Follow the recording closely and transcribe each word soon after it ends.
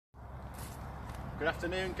Good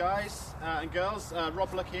afternoon, guys and girls.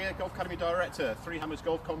 Rob Bluck here, Golf Academy Director, Three Hammers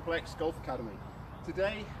Golf Complex Golf Academy.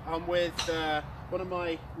 Today I'm with one of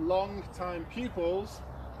my long-time pupils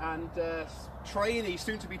and trainee,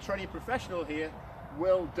 soon-to-be training professional here,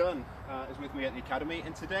 Will Dunn is with me at the Academy,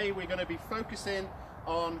 and today we're going to be focusing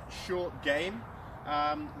on short game.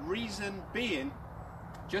 Reason being,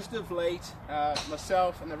 just of late,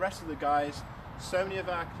 myself and the rest of the guys, so many of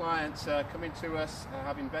our clients coming to us,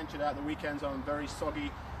 having ventured out the weekends on very soggy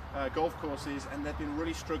golf courses, and they've been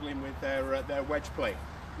really struggling with their wedge play.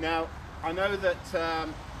 Now, I know that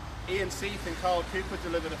Ian Seath and Carl Cooper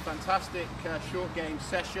delivered a fantastic short game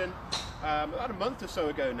session about a month or so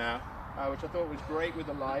ago now, which I thought was great with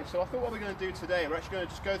the live. So I thought what we're going to do today, we're actually going to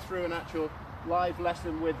just go through an actual live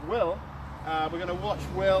lesson with Will. We're going to watch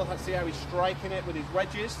Will, let's see how he's striking it with his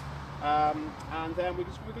wedges. And then we're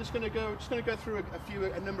just going to go through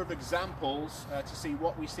a number of examples to see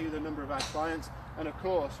what we see with a number of our clients, and of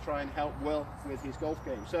course try and help Will with his golf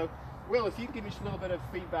game. So, Will, if you can give me just a little bit of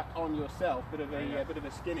feedback on yourself, bit of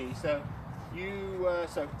a skinny. So,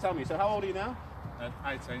 so tell me. So, how old are you now?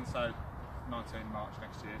 18. So 19 March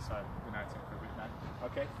next year. So been 18 for a bit now.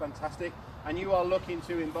 Okay, fantastic. And you are looking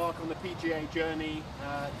to embark on the PGA journey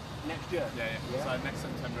next year? Yeah. So next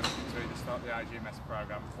September, looking to either start the AGMS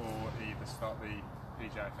program or either start the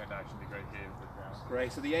PGA Foundation degree here with the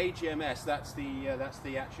Great. So the AGMS, that's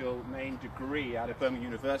the actual main degree out of Birmingham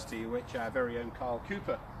University, which our very own Carl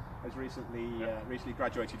Cooper has recently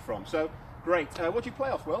graduated from. So great. What do you play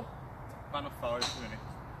off, Will? Plan of 5 minutes.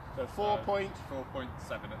 So 4.7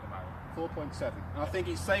 at the moment. 4.7. I think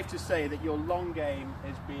it's safe to say that your long game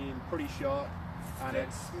has been pretty sharp, and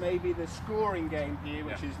it's maybe the scoring game here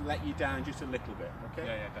which has let you down just a little bit. Okay.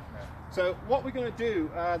 Yeah, definitely. So what we're going to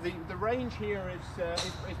do, the range here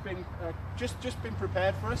is been just been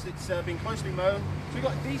prepared for us. It's been closely mown, so we've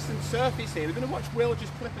got a decent surface here. We're going to watch Will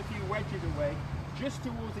just clip a few wedges away, just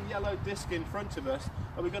towards the yellow disc in front of us,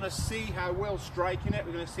 and we're going to see how Will's striking it.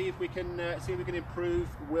 We're going to see if we can improve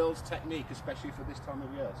Will's technique, especially for this time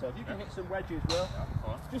of year. So if you can hit some wedges, Will,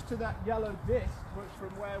 just to that yellow disc, which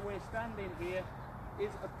from where we're standing here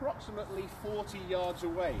is approximately 40 yards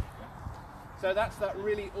away. So that's that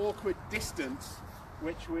really awkward distance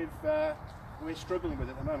which we're struggling with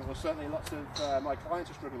at the moment. Well, certainly lots of my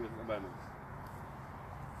clients are struggling with at the moment.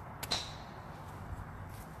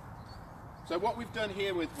 So what we've done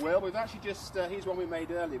here with Will, we've actually just, here's one we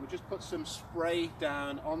made earlier, we just put some spray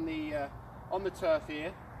down on the turf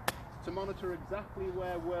here to monitor exactly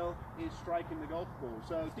where Will is striking the golf ball.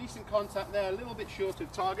 So decent contact there, a little bit short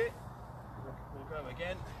of target. We'll go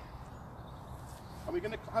again. And we're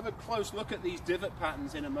going to have a close look at these divot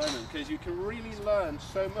patterns in a moment, because you can really learn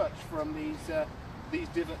so much from these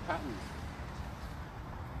divot patterns.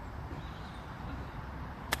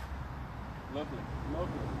 Lovely,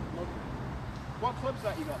 lovely, lovely. What club's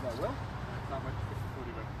that you got there, Will? That much,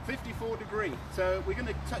 54 degree. So we're going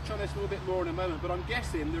to touch on this a little bit more in a moment, but I'm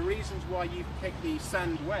guessing the reasons why you've picked the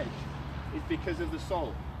sand wedge is because of the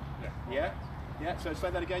sole. Yeah. So say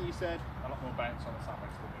that again. You said a lot more bounce on the sand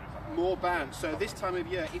wedge than there is on more bounce. So this time of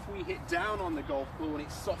year, if we hit down on the golf ball and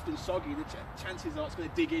it's soft and soggy, the chances are it's going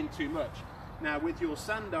to dig in too much. Now with your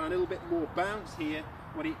sand down, a little bit more bounce here,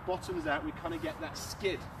 when it bottoms out, we kind of get that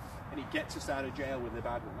skid, and he gets us out of jail with the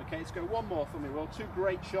bad one. Okay, let's go one more for me, Will. Two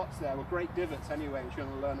great shots there, well, great divots anyway, which you're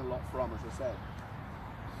going to learn a lot from, as I said.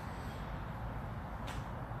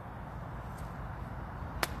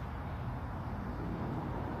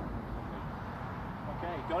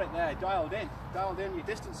 Okay, got it there, dialed in your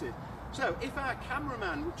distances. So if our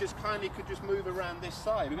cameraman would just kindly could just move around this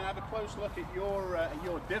side, we're going to have a close look at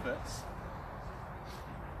your divots.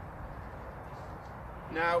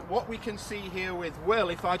 Now, what we can see here with Will,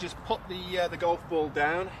 if I just put the golf ball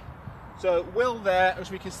down, so Will there,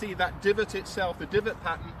 as we can see, that divot itself, the divot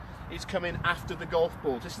pattern is coming after the golf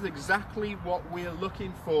ball. This is exactly what we're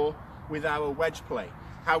looking for with our wedge play.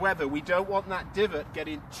 However, we don't want that divot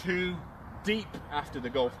getting too deep after the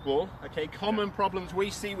golf ball. Okay, common problems we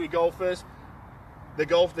see with golfers, the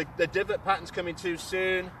divot pattern's coming too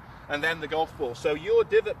soon, and then the golf ball. So your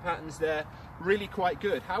divot patterns there, really quite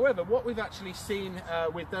good. However, what we've actually seen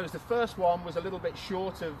with those, the first one was a little bit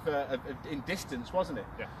short of in distance, wasn't it?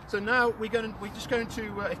 Yeah. So now we're just going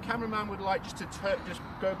to, if cameraman would like just to just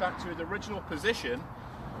go back to his original position,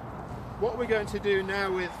 what we're going to do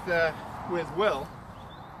now with Will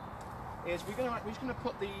is we're just going to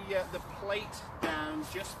put the plate down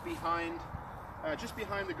just behind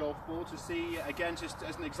the golf ball to see, again, just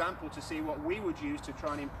as an example, to see what we would use to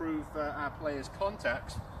try and improve our players'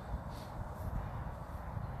 contacts.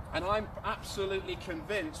 And I'm absolutely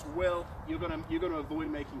convinced, Will, you're going to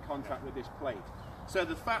avoid making contact with this plate. So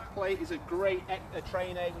the fat plate is a great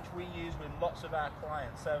train aid which we use with lots of our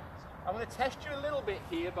clients. So I'm going to test you a little bit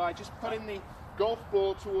here by just putting the golf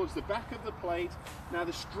ball towards the back of the plate. Now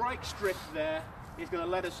the strike strip there is going to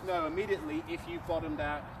let us know immediately if you've bottomed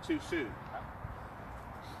out too soon.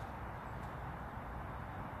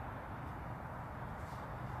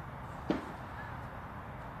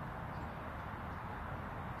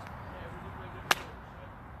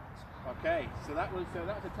 Okay, so that was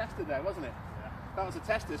a tester there, wasn't it? Yeah. That was a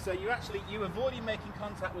tester. So you avoided making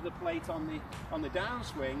contact with the plate on the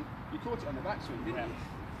downswing. You caught it on the backswing, didn't you?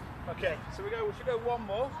 Okay, so we should go one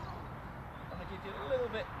more. I'm going to give you a little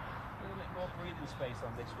bit more breathing space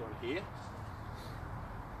on this one here.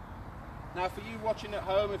 Now for you watching at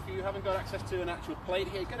home, if you haven't got access to an actual plate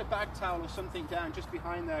here, get a bag towel or something down just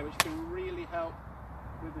behind there which can really help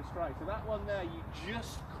with the strike. So that one there, you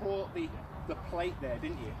just caught the plate there,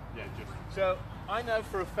 didn't you? Yeah, just. So I know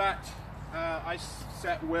for a fact, I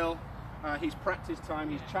set Will, his practice time,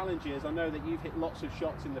 his challenges. I know that you've hit lots of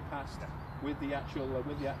shots in the past with the actual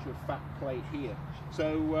fat plate here.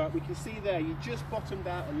 So we can see there you just bottomed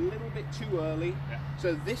out a little bit too early. Yeah.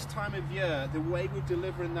 So this time of year, the way we're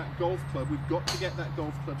delivering that golf club, we've got to get that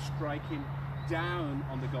golf club striking down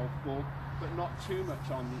on the golf ball, but not too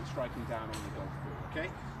much on the striking down on the golf ball. Okay.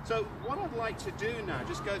 So what I'd like to do now,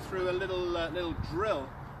 just go through a little drill.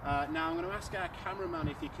 Now I'm going to ask our cameraman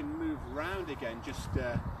if he can move round again, just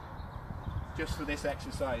for this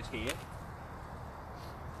exercise here.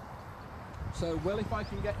 So, Will, if I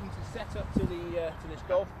can get you to set up to this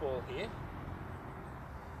golf ball here.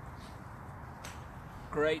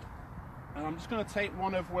 Great. And I'm just going to take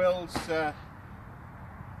one of Will's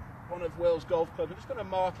golf clubs. I'm just going to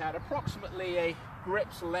mark out approximately a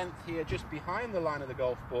grip's length here, just behind the line of the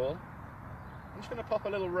golf ball. I'm just going to pop a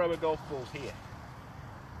little row of golf balls here.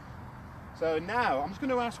 So now I'm just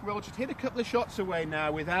going to ask Will just hit a couple of shots away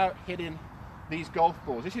now without hitting these golf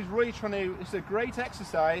balls. This is really it's a great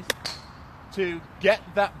exercise to get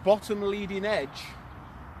that bottom leading edge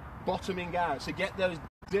bottoming out, so get those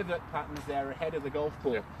divot patterns there ahead of the golf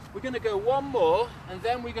ball. Yep. We're going to go one more and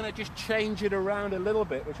then we're going to just change it around a little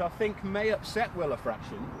bit, which I think may upset Will a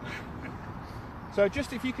fraction. So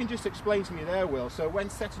just if you can just explain to me there, Will, so when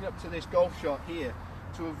setting up to this golf shot here,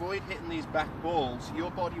 to avoid hitting these back balls,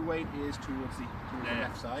 your body weight is towards the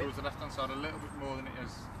left side. Towards the left hand side a little bit more than it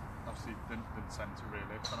is obviously the centre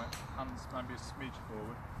really. Kind of hands maybe a smidge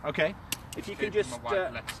forward. Okay. If you can just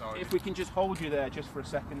if we can just hold you there just for a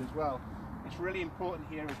second as well. It's really important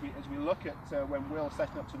here as we look at when Will's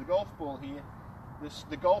setting up to the golf ball here.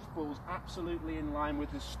 The golf ball's absolutely in line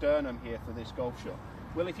with the sternum here for this golf shot.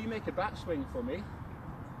 Will, if you make a bat swing for me.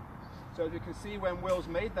 So as you can see, when Will's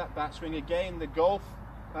made that bat swing, again the golf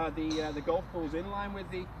ball's in line with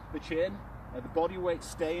the chin. The body weight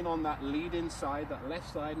staying on that lead-in side, that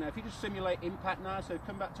left side. Now if you just simulate impact now, so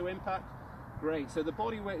come back to impact. Great, so the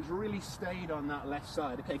body weight has really stayed on that left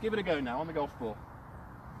side. Okay, give it a go now on the golf ball.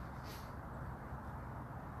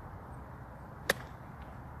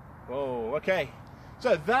 Oh, okay.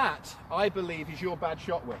 So that, I believe, is your bad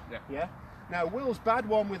shot, Will. Yeah? Now Will's bad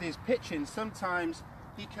one with his pitching, sometimes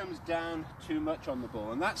he comes down too much on the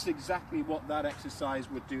ball, and that's exactly what that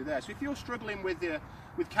exercise would do there. So if you're struggling with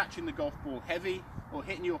catching the golf ball heavy or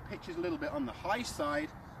hitting your pitches a little bit on the high side,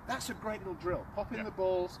 that's a great little drill. Pop in the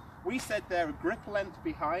balls. We said there a grip length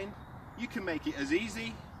behind. You can make it as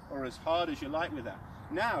easy or as hard as you like with that.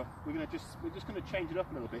 Now we're just going to change it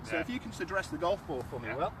up a little bit. So if you can address the golf ball for me,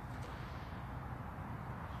 Will.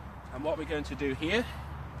 And what we're going to do here,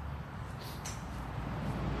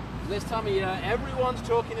 this time of year, everyone's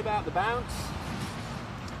talking about the bounce.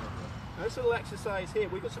 This little exercise here,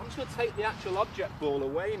 I'm just going to take the actual object ball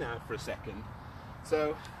away now for a second.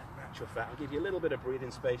 So, in actual fact, I'll give you a little bit of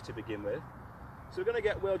breathing space to begin with. So we're going to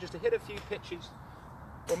get Will just to hit a few pitches,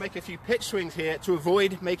 or make a few pitch swings here to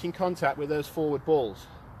avoid making contact with those forward balls.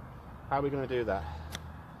 How are we going to do that?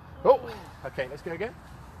 Oh, okay, let's go again.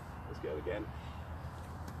 Let's go again.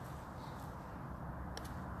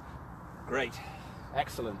 Great,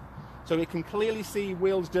 excellent. So we can clearly see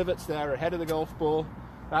Will's divots there ahead of the golf ball.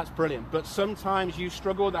 That's brilliant. But sometimes you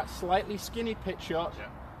struggle with that slightly skinny pitch shot. Yeah.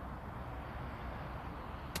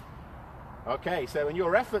 Okay, so in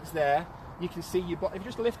your efforts there, you can see if you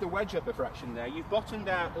just lift the wedge up a fraction there, you've bottomed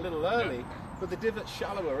out a little early, but the divot's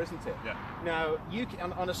shallower, isn't it? Yeah. Now, you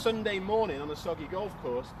can, on a Sunday morning on a soggy golf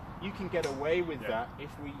course, you can get away with that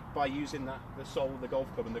by using the sole of the golf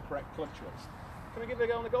club and the correct club choice. Can we give it a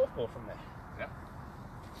go on the golf ball from there? Yeah.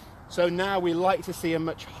 So now we like to see a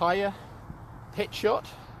much higher pitch shot.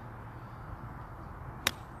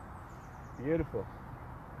 Beautiful.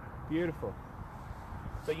 Beautiful.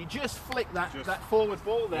 So you just flick that forward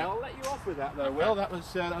ball there. I'll let you off with that though, okay. Will. That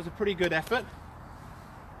was a pretty good effort.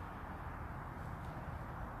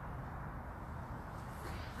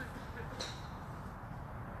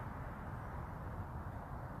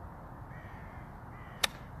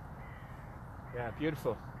 Yeah,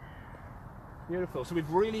 beautiful. Beautiful. So we've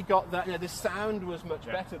really got that. You know, the sound was much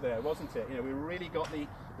better there, wasn't it? You know, we really got the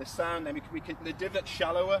sound. And the divot's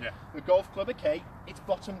shallower. Yeah. The golf club, okay, it's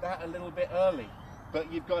bottomed out a little bit early,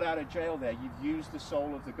 but you've got out of jail there. You've used the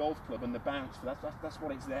sole of the golf club and the bounce. That's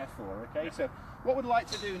what it's there for. Okay. Yeah. So what we'd like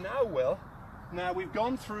to do now, Will. Now we've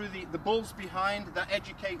gone through the balls behind. That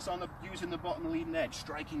educates on using the bottom leading edge,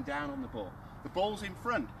 striking down on the ball. The balls in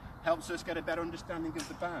front helps us get a better understanding of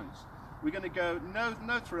the bounce. We're going to go,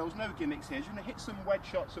 no thrills, no gimmicks here. You're going to hit some wedge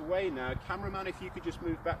shots away now. Cameraman, if you could just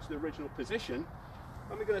move back to the original position.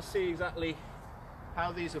 And we're going to see exactly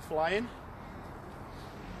how these are flying.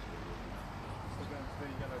 So we're going to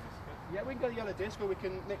the yellow disc. Yeah, we can go yellow disc, or we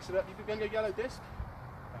can mix it up. You going to go yellow disc?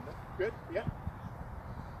 Good, yeah.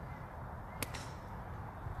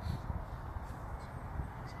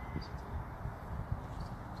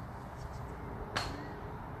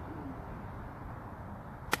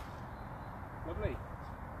 Lovely.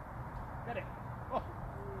 Get it. Oh,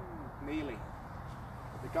 nearly.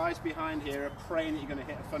 The guys behind here are praying that you're going to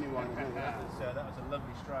hit a funny one. That was a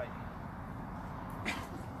lovely strike.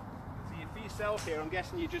 So for yourself here, I'm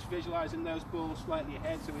guessing you're just visualising those balls slightly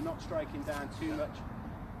ahead, so we're not striking down too much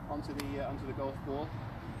onto the golf ball.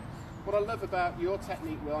 What I love about your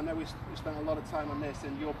technique, Will, I know we spent a lot of time on this,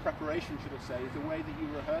 and your preparation, should I say, is the way that you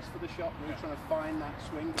rehearse for the shot. We're trying to find that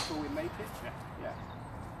swing before we make it. Yeah.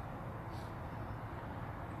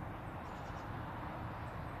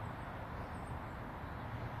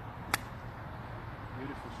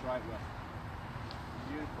 Beautiful strike, Will.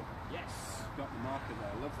 Beautiful. Yes, got the marker there.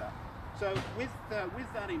 I love that. So with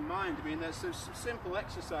that in mind, I mean, there's some simple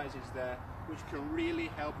exercises there which can really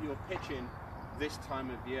help your pitching this time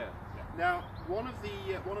of year. Now, one of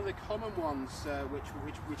the common ones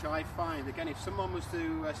which I find, again, if someone was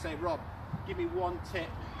to say, Rob, give me one tip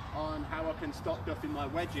on how I can stop duffing my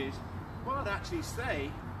wedges, what I'd actually say,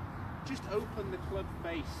 just open the club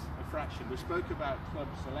face a fraction. We spoke about club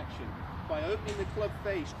selection. By opening the club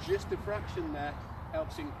face just a fraction there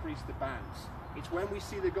helps increase the bounce. It's when we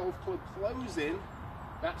see the golf club closing,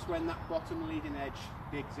 that's when that bottom leading edge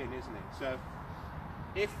digs in, isn't it? So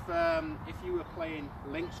if you were playing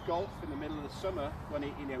links golf in the middle of the summer, when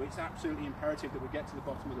it's absolutely imperative that we get to the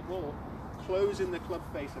bottom of the ball, closing the club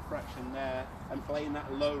face a fraction there and playing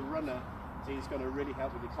that low runner is going to really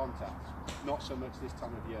help with the contact. Not so much this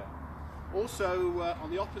time of year. Also, on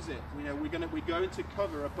the opposite, we're going to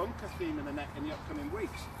cover a bunker theme in the upcoming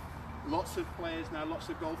weeks. Lots of players now, lots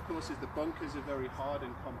of golf courses, the bunkers are very hard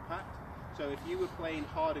and compact. So if you were playing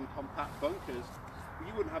hard and compact bunkers,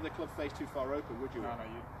 you wouldn't have the club face too far open, would you? No,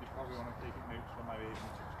 you probably want to keep it neutral, maybe even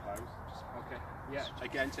touch close. Okay. Yeah.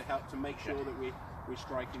 Again, to help to make sure that we're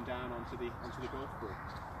striking down onto the golf ball.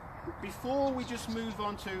 Before we just move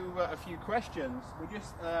on to a few questions, we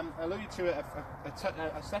just alluded to it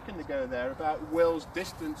a second ago there about Will's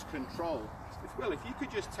distance control. Will, if you could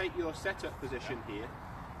just take your setup position here.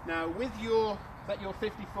 Now, with your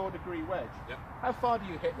 54-degree wedge, how far do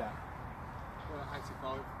you hit that?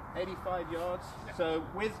 85 yards. Yeah. So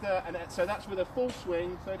so that's with a full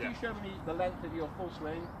swing. So if you show me the length of your full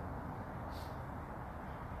swing,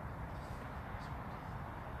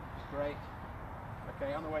 great.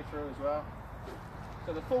 Okay, on the way through as well.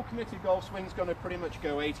 So the full committed golf swing is going to pretty much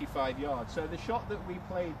go 85 yards. So the shot that we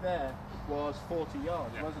played there was 40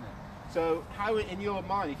 yards, wasn't it? So how, in your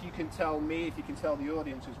mind, if you can tell me, if you can tell the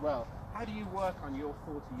audience as well, how do you work on your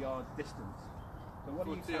 40-yard distance? So what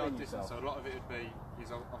are you telling yourself? So a lot of it would be,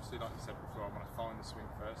 obviously like you said before, I want to find the swing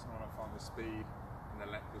first, and I want to find the speed and the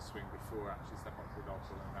length of the swing before I actually step onto the golf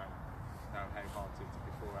ball and know how hard to hit it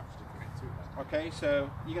before I actually commit to it. Okay,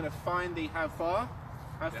 so you're going to find the how far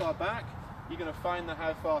back, you're going to find the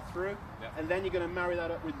how far through, and then you're going to marry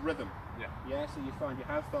that up with rhythm. Yeah, so you find your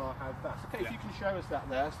how far, how fast. Okay, if you can show us that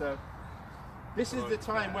there. So this is the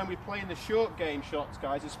time when we're playing the short game shots,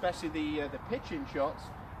 guys, especially the pitching shots,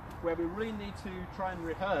 where we really need to try and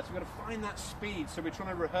rehearse. We've got to find that speed, so we're trying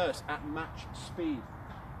to rehearse at match speed.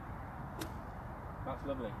 That's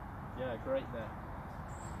lovely. Yeah, great there.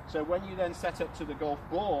 So when you then set up to the golf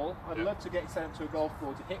ball, I'd love to get set up to a golf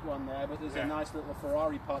ball to hit one there, but there's a nice little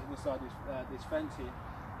Ferrari parked on the side of this fence here.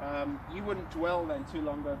 You wouldn't dwell then too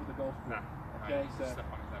long over the golf ball. No. Okay, so step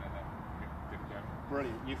on it then and didn't go.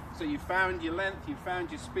 Brilliant. So you found your length, you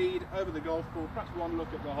found your speed over the golf ball. Perhaps one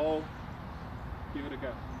look at the hole. Give it a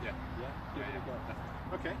go. Yeah. Give it a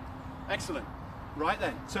go. Okay. Excellent. Right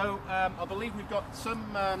then, so I believe we've got a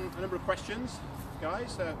number of questions,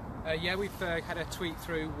 guys. Yeah, we've had a tweet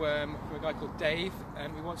through from a guy called Dave,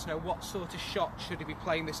 and we want to know what sort of shot should he be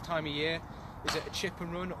playing this time of year. Is it a chip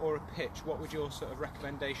and run or a pitch? What would your sort of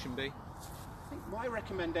recommendation be? I think my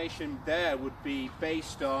recommendation there would be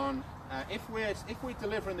based on if we're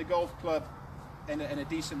delivering the golf club in a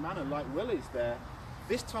decent manner, like Will is there.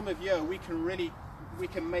 This time of year, we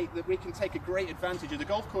can take a great advantage of the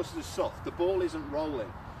golf courses are soft. The ball isn't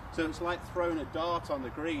rolling, so it's like throwing a dart on the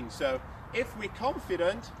green. So if we're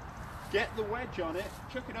confident, get the wedge on it,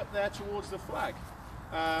 chuck it up there towards the flag.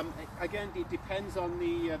 Again, it depends on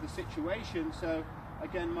the situation. So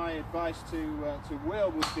again, my advice to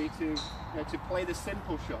Will would be to play the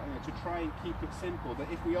simple shot, to try and keep it simple.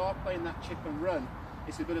 But if we are playing that chip and run,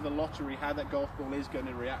 it's a bit of a lottery how that golf ball is going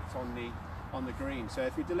to react on the green. So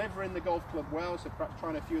if you're delivering the golf club well, so perhaps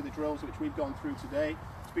trying a few of the drills which we've gone through today,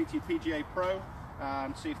 speak to your PGA Pro,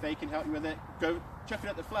 see if they can help you with it. Go chuck it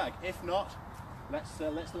at the flag. If not, let's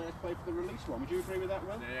play for the release one. Would you agree with that,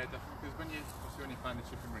 Will? Yeah, definitely. Because when you're playing the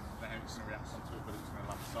chip and run, you know how it's going to react onto it, but it's going to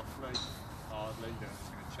land softly, hardly, you know, it's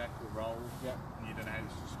going to check or roll, and you don't know how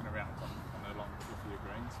it's just going to react on the long fluffy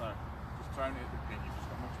green. So just throwing it at the pin, you've just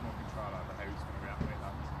got much more control over how it's going to react when it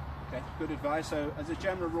lands. Okay, good advice. So as a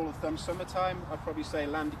general rule of thumb, summertime, I'd probably say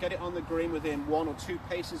get it on the green within 1 or 2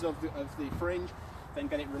 paces of the fringe, then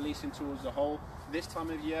get it releasing towards the hole. This time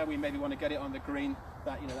of year, we maybe want to get it on the green,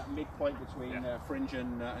 that midpoint between fringe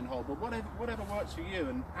and hole. But whatever works for you,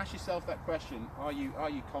 and ask yourself that question: Are you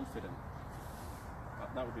confident?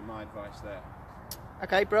 That would be my advice there.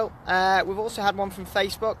 Okay, Brill. We've also had one from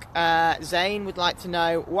Facebook. Zane would like to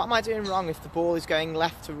know, what am I doing wrong if the ball is going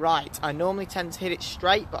left to right? I normally tend to hit it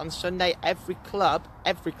straight, but on Sunday every club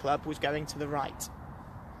was going to the right.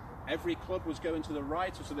 Every club was going to the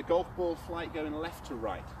right, or so the golf ball flight going left to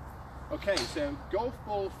right? Okay, so golf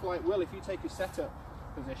ball flight, Will, if you take a setup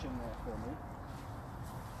position there for me.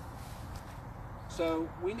 So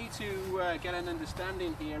we need to get an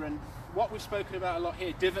understanding here, and what we've spoken about a lot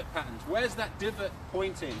here, divot patterns. Where's that divot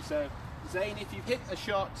pointing? So Zane, if you hit a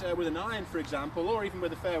shot with an iron, for example, or even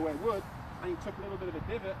with a fairway wood, and you took a little bit of a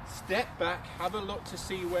divot, step back, have a look to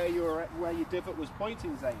see where your divot was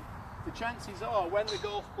pointing, Zane. The chances are when the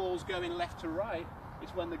golf ball's going left to right,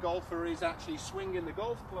 it's when the golfer is actually swinging the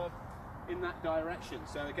golf club in that direction.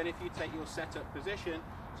 So again, if you take your setup position,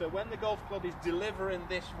 so when the golf club is delivering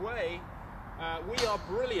this way, we are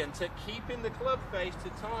brilliant at keeping the club face to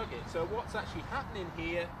target. So what's actually happening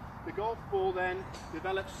here, the golf ball then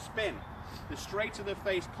develops spin. The straighter the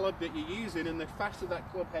face club that you're using and the faster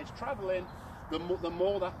that club head's traveling, the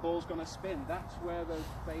more that ball's going to spin. That's where those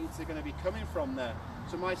fades are going to be coming from there.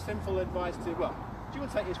 So my simple advice to, well, do you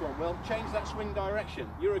want to take this one, Will? Change that swing direction.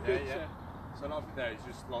 You're a good... So a lot of it there is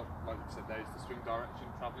just like you said, there's the swing direction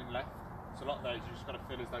travelling left. So a lot of those you just got to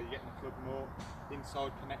feel as though you're getting the club more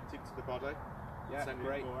inside connected to the body. Yeah, sending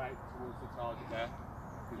it more out towards the target there.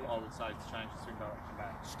 Is what I would say to change the swing direction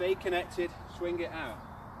there. Stay connected, swing it out.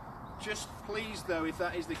 Just please though, if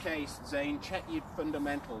that is the case, Zane, check your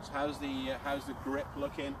fundamentals. How's the grip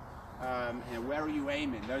looking? Where are you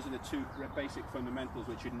aiming? Those are the 2 basic fundamentals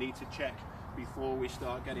which you need to check before we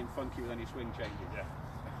start getting funky with any swing changes.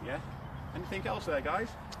 Yeah. Anything else there, guys?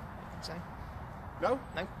 So. No?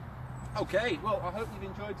 No. Okay, well, I hope you've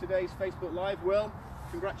enjoyed today's Facebook Live. Will,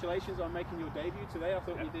 congratulations on making your debut today. I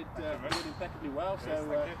thought you did impeccably well.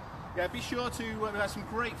 So, be sure to, we've had some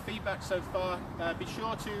great feedback so far. Be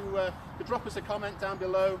sure to drop us a comment down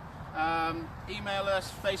below, email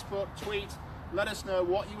us, Facebook, tweet. Let us know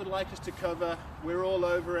what you would like us to cover. We're all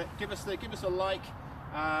over it. Give us a like.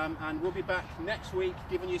 And we'll be back next week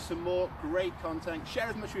giving you some more great content. Share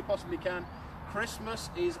as much as we possibly can. Christmas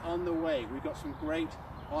is on the way. We've got some great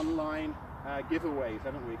online giveaways,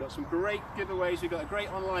 haven't we? We've got some great giveaways. We've got a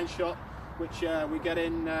great online shop which we get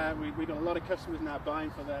in. We've got a lot of customers now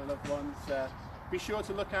buying for their loved ones. Be sure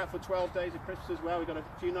to look out for 12 Days of Christmas as well. We've got a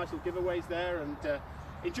few nice little giveaways there. And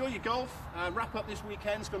enjoy your golf. Wrap up this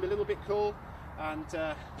weekend. It's going to be a little bit cool. And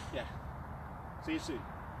see you soon.